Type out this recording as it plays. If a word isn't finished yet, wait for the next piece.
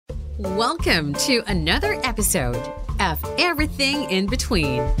Welcome to another episode of Everything in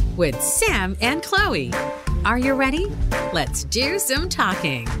Between with Sam and Chloe. Are you ready? Let's do some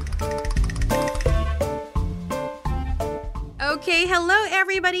talking. Okay, hello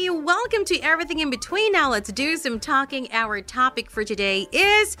everybody. Welcome to Everything in Between. Now let's do some talking. Our topic for today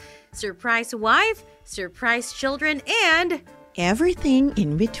is surprise wife, surprise children, and everything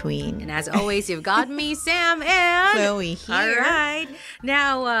in between. And as always, you've got me, Sam, and Chloe here. All right.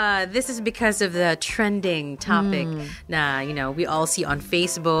 Now, this is because of the trending topic na, we all see on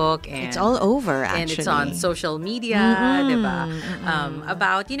Facebook. And it's all over, actually. And it's on social media, diba?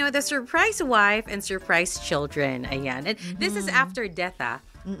 About, the surprise wife and surprise children. Ayan. And this is after death,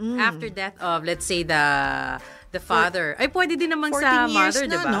 After death of, let's say, the father. Ay, pwede din naman sa mother,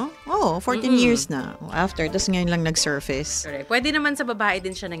 na, diba? No? Oh, 14 years na. After, tapos ngayon lang nag-surface. Correct. Pwede naman sa babae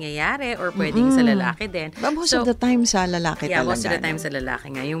din siya nangyayari or pwedeng sa lalaki din. But most of the time sa lalaki talaga. Yeah, most of the time sa lalaki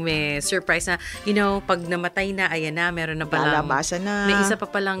nga. Yung may surprise na, pag namatay na, ayan na, meron na palang, lalabasan na. May isa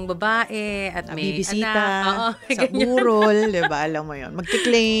pa palang babae at may bibisita, anak. Oo, sa burol, diba? Alam mo yun.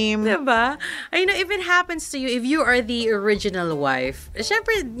 Magti-claim. Diba? If it happens to you, if you are the original wife,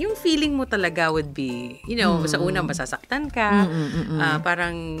 syempre, yung feeling mo talaga would be, sa una, masasaktan ka.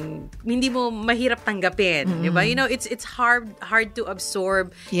 Parang, hindi mo mahirap tanggapin. Diba? It's hard to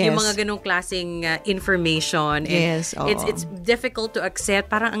absorb yung mga ganong klaseng information. And it's difficult to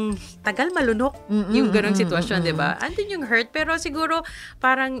accept. Parang ang tagal malunok yung ganong sitwasyon, diba? Andun yung hurt, pero siguro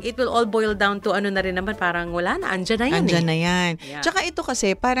parang it will all boil down to ano na rin naman, parang wala na, andyan na yan. Andyan na yan. Yeah. Tsaka ito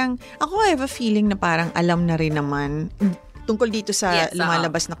kasi, parang, I have a feeling na parang alam na rin naman tungkol dito sa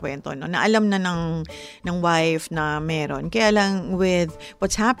lumalabas na kwento, no? Na alam na ng wife na meron. Kaya lang with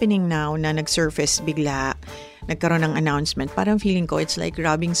what's happening now na nag-surface bigla, nagkaroon ng announcement, parang feeling ko it's like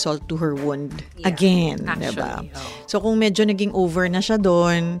rubbing salt to her wound again. Actually, diba? So kung medyo naging over na siya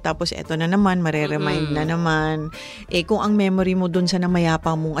doon, tapos eto na naman, mareremind na naman, kung ang memory mo doon sa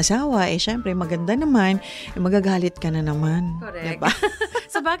namayapa mong asawa, syempre maganda naman, magagalit ka na naman. Correct. Diba?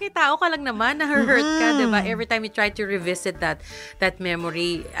 So bakit tao ka lang naman, na-hurt ka, diba? Every time you try to revisit that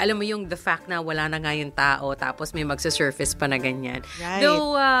memory, alam mo yung the fact na wala na nga yung tao, tapos may magsa-surface pa na ganyan. Right.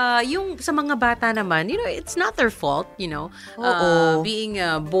 Though, yung sa mga bata naman, it's not their fault, being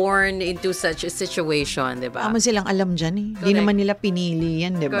born into such a situation, diba? Tama silang alam dyan Hindi naman nila pinili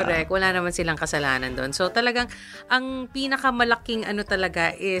yan, diba? Correct. Wala naman silang kasalanan doon. So talagang, ang pinakamalaking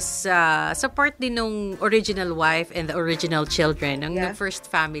talaga is sa part din ng original wife and the original children, ng first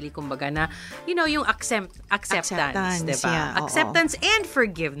family, kumbaga, na, yung acceptance, diba? Yeah, acceptance and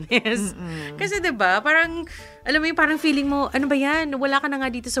forgiveness. Kasi, diba, parang, alam mo yung parang feeling mo, ano ba yan? Wala ka na nga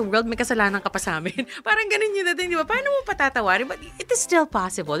dito sa world, may kasalanan ka pa sa amin. Parang ganun yun natin, di ba? Paano mo patatawarin? But it is still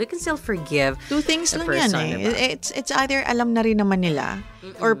possible. You can still forgive. Two things lang person, yan diba? It's either alam na rin naman nila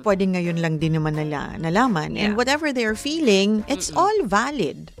or pwede ngayon lang din naman nila nalaman. And whatever they're feeling, it's all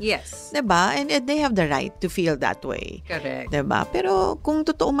valid. Yes. Diba? And they have the right to feel that way. Correct. Diba? Pero kung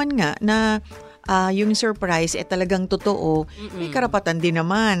totoo man nga na yung surprise talagang totoo, may karapatan din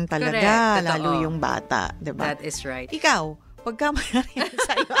naman talaga, lalo yung bata, 'di ba? That is right. Ikaw, pagka mangyari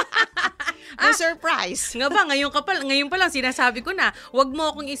sa'yo, may surprise. Nga ba, ngayon pa lang sinasabi ko na, wag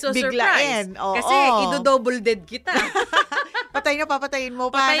mo akong iso-surprise. Biglain. Kasi ido-double dead kita. Papatayin mo.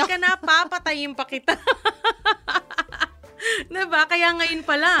 Patay ka na, papatayin pa kita. Diba? Kaya ngayon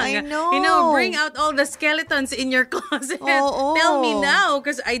pa lang. I know. Bring out all the skeletons in your closet. Oo. Tell me now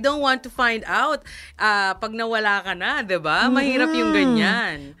because I don't want to find out pag nawala ka na, diba? Mahirap yung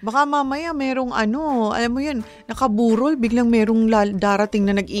ganyan. Baka mamaya merong alam mo yun, nakaburol, biglang merong darating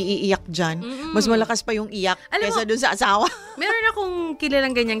na nag-iiyak dyan. Mas malakas pa yung iyak kaysa doon sa asawa. Meron akong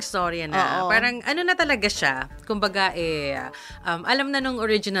kilalang ganyang storya na parang na talaga siya. Kumbaga alam na nung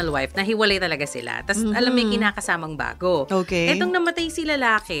original wife na hiwalay talaga sila. Tapos alam may kinakasamang bago. Okay. Etong namatay si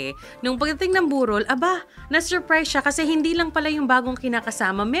lalaki, nung pagdating ng burol, na-surprise siya kasi hindi lang pala yung bagong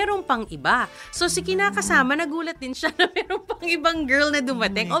kinakasama, meron pang iba. So si kinakasama, nagulat din siya na meron pang ibang girl na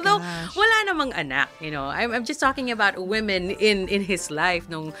dumating. Although, wala namang anak, I'm just talking about women in his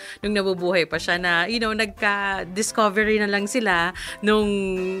life nung nabubuhay pa siya na, nagka-discovery na lang sila nung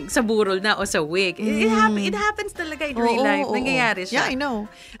sa burol na o sa wake. It happens talaga in real life. Nangyayari siya. Yeah, I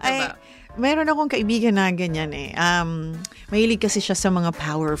know. Diba? Meron akong kaibigan na ganyan mahilig kasi siya sa mga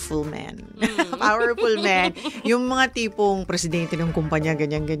powerful men. Powerful men. Yung mga tipong presidente ng kumpanya,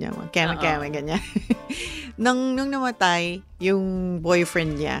 ganyan-ganyan. Keme-keme, ganyan. Nung namatay, yung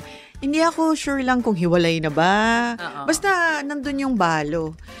boyfriend niya, hindi ako sure lang kung hiwalay na ba. Basta nandun yung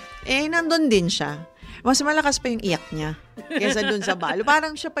balo. Nandun din siya. Mas malakas pa yung iyak niya kaysa dun sa balo.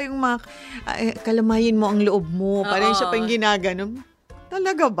 Parang siya pa yung kalamayin mo ang loob mo. Parang siya pa yung ginaganon.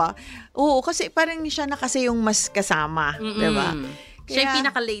 Talaga ba? Oo, kasi parang siya na kasi yung mas kasama, di ba? Siya yung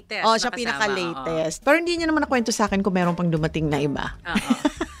pinaka-latest. Siya pinaka-latest. Pero hindi niya naman nakwento sa akin kung meron pang dumating na iba. Oo.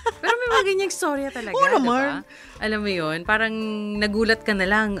 Pero may mga ganyang storya talaga, diba? Alam mo yun, parang nagulat ka na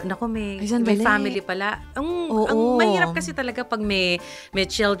lang, naku, may family pala. Ang mahirap kasi talaga pag may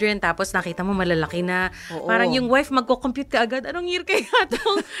children, tapos nakita mo malalaki na. Parang yung wife magko-compute ka agad, anong year kaya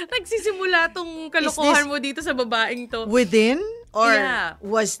itong nagsisimula tong kalokohan mo dito sa babaeng to? Within? Or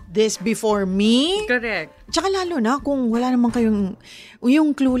was this before me? Correct. Tsaka lalo na kung wala naman kayong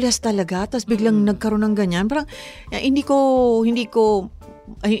yung clueless talaga, tapos biglang nagkaroon ng ganyan. Parang hindi ko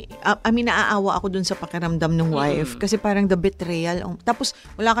naaawa ako dun sa pakiramdam ng wife kasi parang the betrayal. Tapos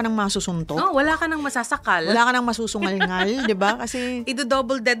wala ka nang masusuntok. Wala ka nang masasakal. Wala ka nang masusungal-ngal, 'di ba? Kasi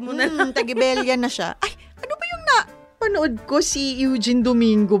ido-double dead mo na. Tagibelya na siya. Ay, ano ba yung napanood ko, si Eugene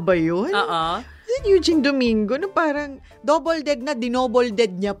Domingo ba yun? Oo. Eugene Domingo, na parang double dead na, dinoble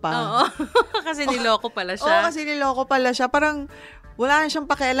dead niya pa. Oo. Kasi niloko pala siya. Oo, kasi niloko pala siya. Parang wala na siyang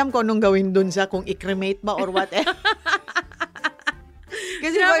pakialam kung anong gawin dun sa kung i-cremate ba or whatever.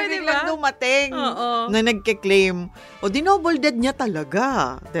 Kasi biglang dumating na nagke-claim, dinoble dead niya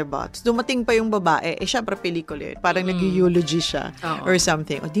talaga, diba? Tapos dumating pa yung babae, syempre pelikula yun. Parang nag-eulogy siya or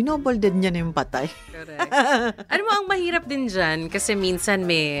something. Dinoble dead niya na yung patay. Correct. Ano mo, ang mahirap din dyan, kasi minsan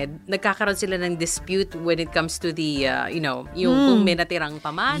nagkakaroon sila ng dispute when it comes to the, yung kung may natirang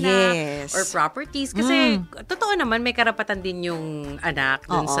pamana or properties. Kasi, totoo naman, may karapatan din yung anak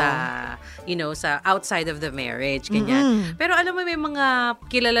dun sa outside of the marriage, ganyan. Pero alam mo, may mga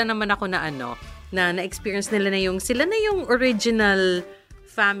kilala naman ako na na-experience nila na sila na yung original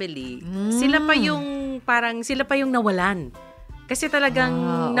family. Sila pa yung nawalan. Kasi talagang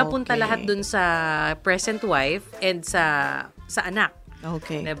napunta lahat dun sa present wife and sa anak.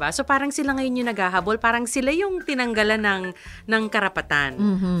 Okay. Diba? So parang sila ngayon yung naghahabol, parang sila yung tinanggalan ng karapatan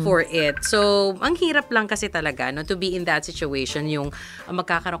for it. So ang hirap lang kasi talaga to be in that situation, yung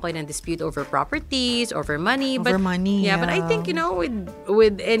magkakaroon kayo ng dispute over properties, over money. But I think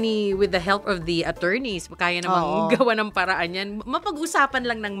with the help of the attorneys, kaya namang gawa ng paraan yan. Mapag-usapan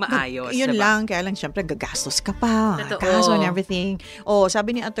lang ng maayos. Yun diba? lang, kaya lang syempre gagastos ka pa. Kaso and everything.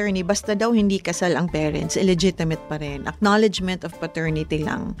 Sabi ni attorney, basta daw hindi kasal ang parents, illegitimate pa rin. Acknowledgement of paternity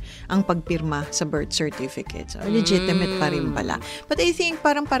lang ang pagpirma sa birth certificate. So, legitimate pa rin pala. But I think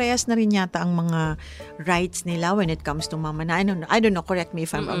parang parehas na rin yata ang mga rights nila when it comes to mama na. I don't know, correct me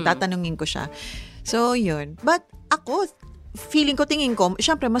if I'm wrong. Tatanungin ko siya. So, yun. But ako, tingin ko,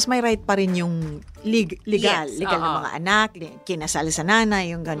 syempre, mas may right pa rin yung legal ng mga anak, kinasal sa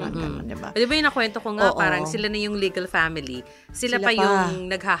nanay, yung gano'n, diba? Di ba yung nakwento ko nga, parang sila na yung legal family. Sila pa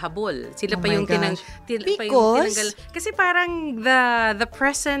yung naghahabol. Sila pa yung tinanggal. Kasi parang the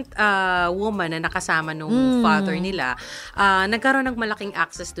present woman na nakasama nung father nila, nagkaroon ng malaking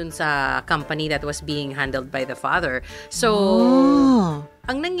access dun sa company that was being handled by the father. So,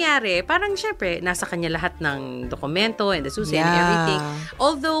 ang nangyari, parang syempre, nasa kanya lahat ng dokumento and the susi and everything.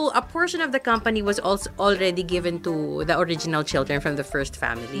 Although, a portion of the company was also already given to the original children from the first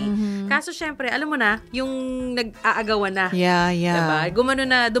family. Kaso syempre, alam mo na, yung nag-aagawan na. Diba?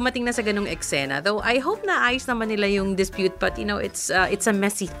 Dumating na sa ganung eksena. Though, I hope na ayos naman nila yung dispute, but it's a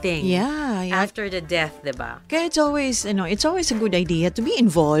messy thing. After the death, diba? Kaya it's always a good idea to be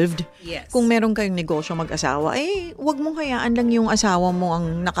involved. Yes. Kung meron kayong negosyo mag-asawa, wag mong hayaan lang yung asawa mo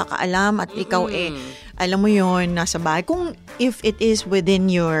ang nakakaalam at ikaw alam mo yon, nasa bahay. Kung if it is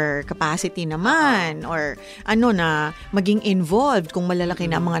within your capacity naman or na maging involved, kung malalaki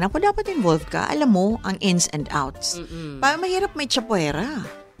na ang mga anak mo, dapat involved ka. Alam mo ang ins and outs. Mahirap may tsapuera.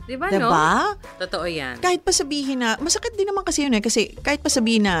 Diba? No? Totoo yan. Kahit pa sabihin na, masakit din naman kasi yun kasi kahit pa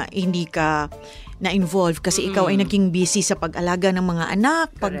sabihin na hindi ka na-involved kasi ikaw ay naging busy sa pag-alaga ng mga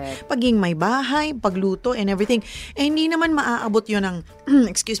anak, paging may bahay, pagluto and everything. Hindi naman maaabot yun ng,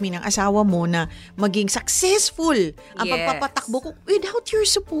 ng asawa mo na maging successful ang pagpapatakbo ko without your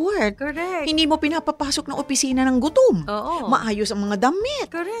support. Correct. Hindi mo pinapapasok ng opisina ng gutom. Maayos ang mga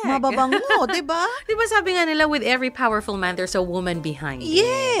damit. Correct. Mababango, diba? Diba sabi nga nila, with every powerful man, there's a woman behind it.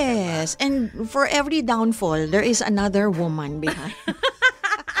 Yes. Diba? And for every downfall, there is another woman behind.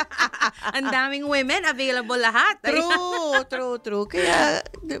 Ang daming women, available lahat. True. Kaya,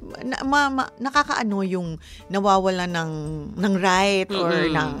 nakakaano yung nawawala ng right or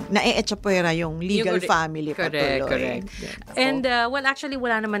na-echapuera yung legal family patuloy. Correct. And, actually,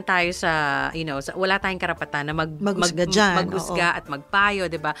 wala naman tayo wala tayong karapatan na maghusga at magpayo,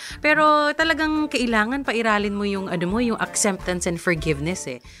 diba? Pero talagang kailangan pairalin mo yung acceptance and forgiveness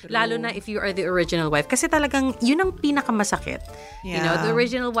Lalo na if you are the original wife. Kasi talagang, yun ang pinakamasakit. The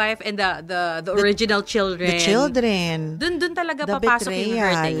original wife and the the original children. The children. Dun talaga The papasok yung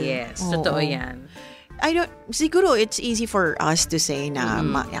hurt. betrayal. Yes, Oo. totoo yan. Siguro it's easy for us to say na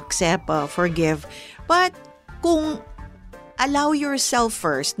ma-accept, forgive. But kung allow yourself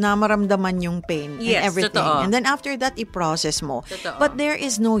first na maramdaman yung pain Yes, and everything. totoo. And then after that, i-process mo. Totoo. But there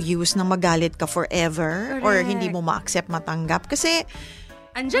is no use na magalit ka forever or hindi mo ma-accept, matanggap. Kasi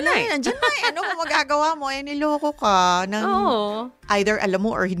Andiyan na eh. Andiyan na eh. Ano mo magagawa mo? Niloko ka. Oo. Either alam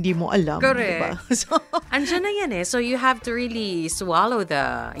mo or hindi mo alam. Correct. Diba? So, Andiyan na yan eh. So you have to really swallow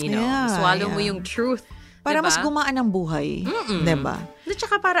swallow mo yung truth. para diba? mas gumaan ang buhay. Diba? At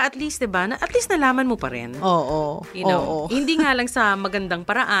saka para at least, diba, at least nalaman mo pa rin. Oo. Oo. Hindi nga lang sa magandang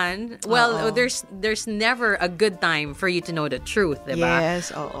paraan. Well, there's never a good time for you to know the truth, diba?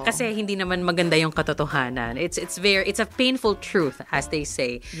 Yes, oo. Kasi hindi naman maganda yung katotohanan. It's a painful truth, as they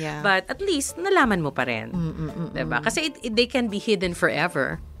say. Yeah. But at least nalaman mo pa rin. Diba? Kasi they can be hidden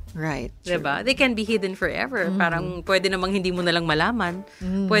forever. Right. Diba? They can be hidden forever. Parang pwede namang hindi mo nalang malaman.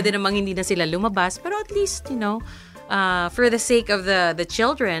 Pwede namang hindi na sila lumabas. Pero at least, for the sake of the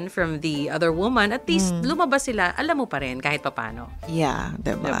children from the other woman, at least lumabas sila, alam mo pa rin kahit papano. Yeah,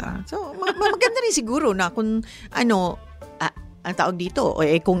 diba? So, maganda rin siguro na kung ang tawag dito,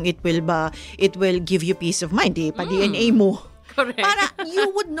 kung it will give you peace of mind, pa-DNA mo. Correct. Para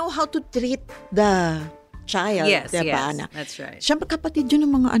you would know how to treat the child, Yes, diba? yes. That's right. Siyempre, kapatid yun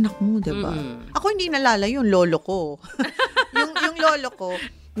ng mga anak mo, diba? Ako hindi nalala yung lolo ko. yung lolo ko,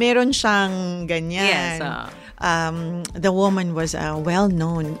 meron siyang ganyan. Yes. The woman was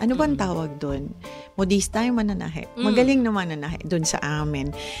well-known. Ano bang tawag doon? Modista yung mananahe. Magaling na mananahe doon sa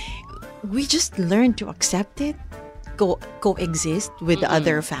amin. We just learned to accept it, coexist with the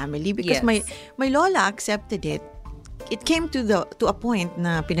other family because Yes. my lola accepted it. It came to a point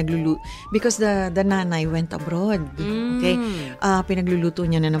na because the nanay went abroad. Okay? Pinagluluto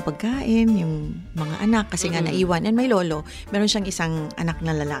niya na ng pagkain, yung mga anak, kasi nga naiwan. And may lolo, meron siyang isang anak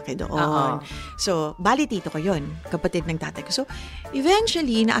na lalaki doon. So, bali tito ko yun, kapatid ng tatay ko. So,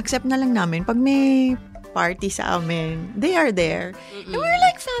 eventually, na-accept na lang namin, pag may party sa amin, they are there. And we're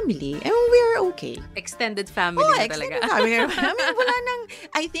like family. And we're okay. Extended family na talaga. Extended family. I mean, wala nang,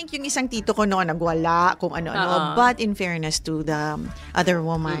 I think yung isang tito ko noon nagwala kung ano-ano. But in fairness to the other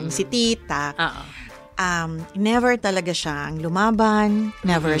woman, si tita, never talaga siyang lumaban,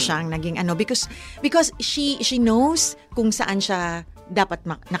 never siyang naging because she knows kung saan siya dapat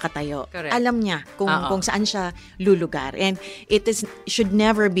nakatayo. Correct. Alam niya kung saan siya lulugar. And should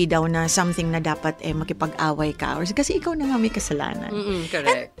never be daw na something na dapat makipag-away ka. Kasi ikaw na nga may kasalanan.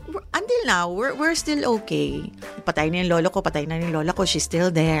 Correct. And until now, we're still okay. Patay na yung lolo ko, patay na yung lola ko. She's still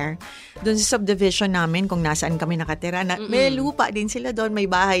there. Doon sa subdivision namin, kung nasaan kami nakatira, may lupa din sila doon, may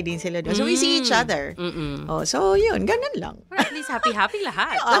bahay din sila doon. So we see each other. So yun, ganun lang. Or at least happy-happy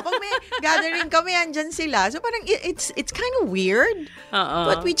lahat. Pag may gathering kami, andyan sila. So parang it's kind of weird.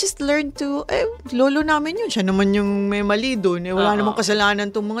 But we just learned to, lolo namin yun. Siya naman yung may mali doon. Wala namang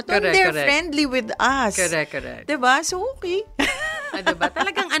kasalanan tong mga to. Correct, They're correct. friendly with us. Correct. Diba? So, okay. Diba?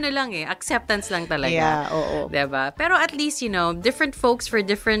 Talagang acceptance lang talaga. Yeah, oo. Diba? Pero at least, different folks for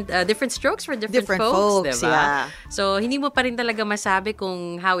different strokes for different folks. Diba? Yeah. So, hindi mo pa rin talaga masabi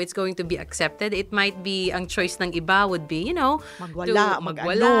kung how it's going to be accepted. It might be, ang choice ng iba would be, magwala,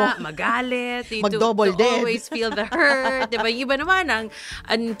 magalit, mag-double to dead. always feel the hurt. Diba? Yung iba naman,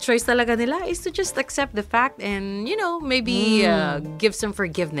 ang choice talaga nila is to just accept the fact and, maybe give some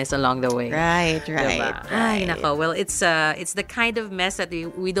forgiveness along the way. Right. Diba? Ay, nako. Well, it's the kind of mess that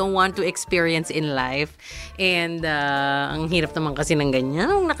we don't want to experience in life. And ang hirap naman kasi ng ganyan.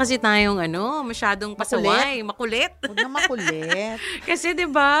 Nung na kasi tayong masyadong pasaway, makulit. Huwag na makulit. Kasi 'di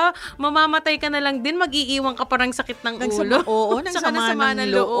ba, mamamatay ka na lang din, mag-iiwan ka parang sakit ng ulo. Nang sama ng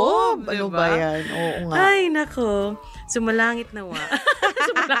loob. Ano diba? ba yan? Oo nga. Ay, nako. Sumalangit nawa.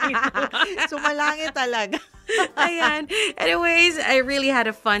 Sumalangit talaga. Ayan. Anyways, I really had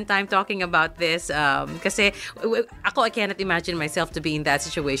a fun time talking about this kasi I cannot imagine myself to be in that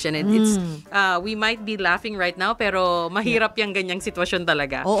situation. And it's we might be laughing right now pero mahirap yung ganyang sitwasyon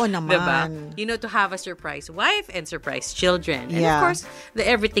talaga. Oo naman. Diba? To have a surprise wife and surprise children. And Yeah. of course, the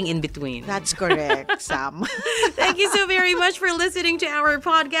everything in between. That's correct, Sam. Thank you so very much for listening to our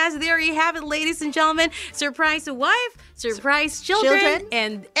podcast. There you have it, ladies and gentlemen. Surprise wife, surprise children,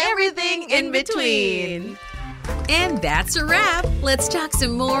 and everything in between. And that's a wrap. Let's talk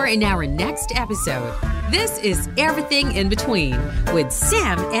some more in our next episode. This is Everything in Between with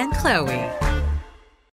Sam and Chloe.